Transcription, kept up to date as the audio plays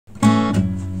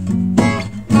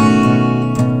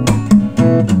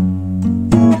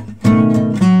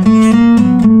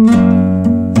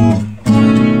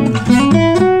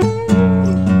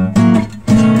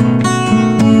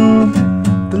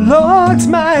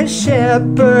my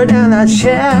shepherd, and I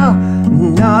shall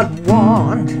not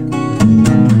want.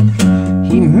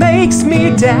 He makes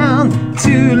me down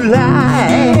to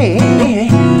lie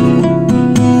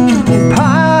in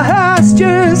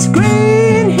pastures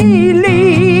green. He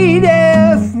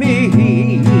leadeth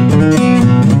me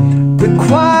the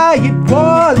quiet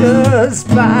waters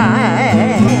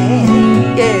by.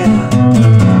 Yeah,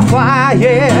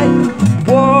 quiet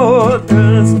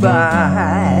waters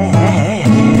by.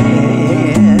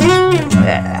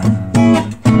 Yeah.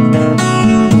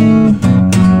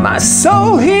 My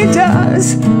soul he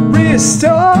does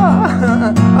restore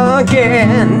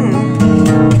again.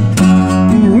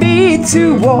 Me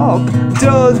to walk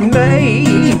does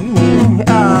make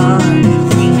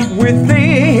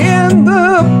within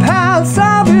the paths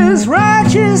of his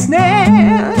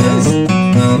righteousness,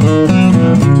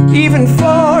 even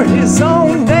for his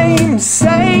own name's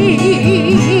sake,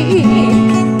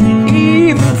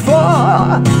 even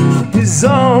for his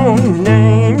own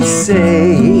name's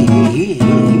sake.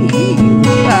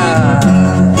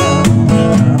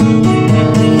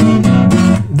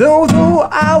 Though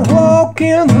I walk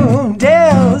in the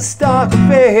devil's dark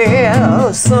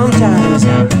vale, sometimes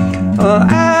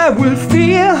I will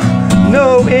fear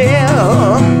no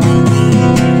ill,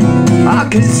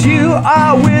 'cause you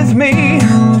are with me,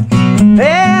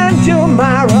 and you're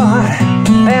my rod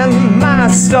and my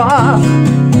staff,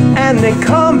 and they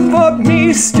comfort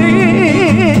me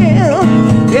still.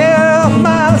 Yeah,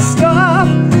 my staff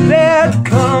that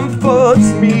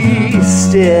comforts me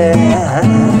still.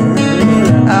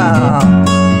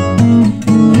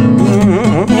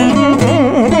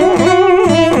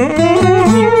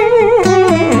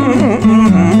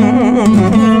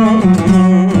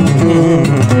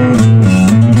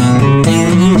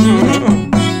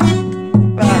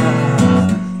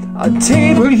 A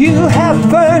table you have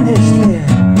furnished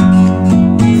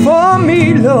for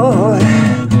me, Lord,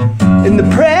 in the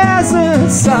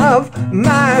presence of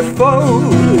my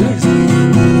foes.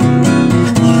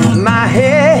 My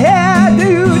head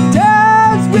you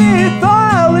does with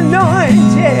oil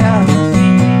anointed,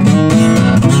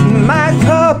 my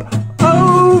cup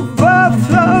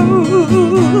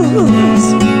overflows.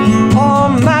 Oh,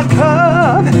 my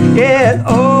cup, it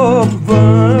overflows.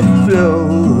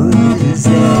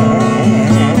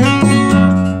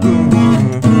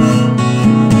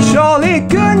 Surely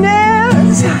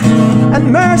goodness and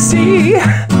mercy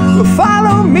will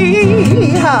follow me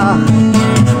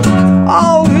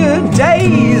all the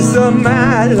days of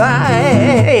my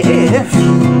life,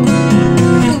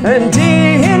 and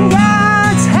in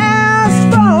God's house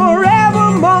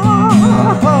forevermore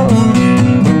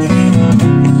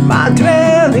my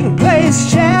dwelling place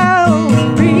shall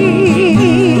be.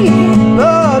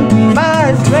 Lord, my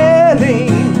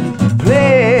dwelling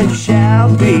place shall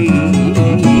be.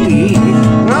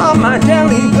 Oh, my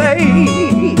dwelling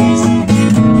place,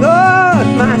 Lord,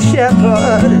 my shepherd.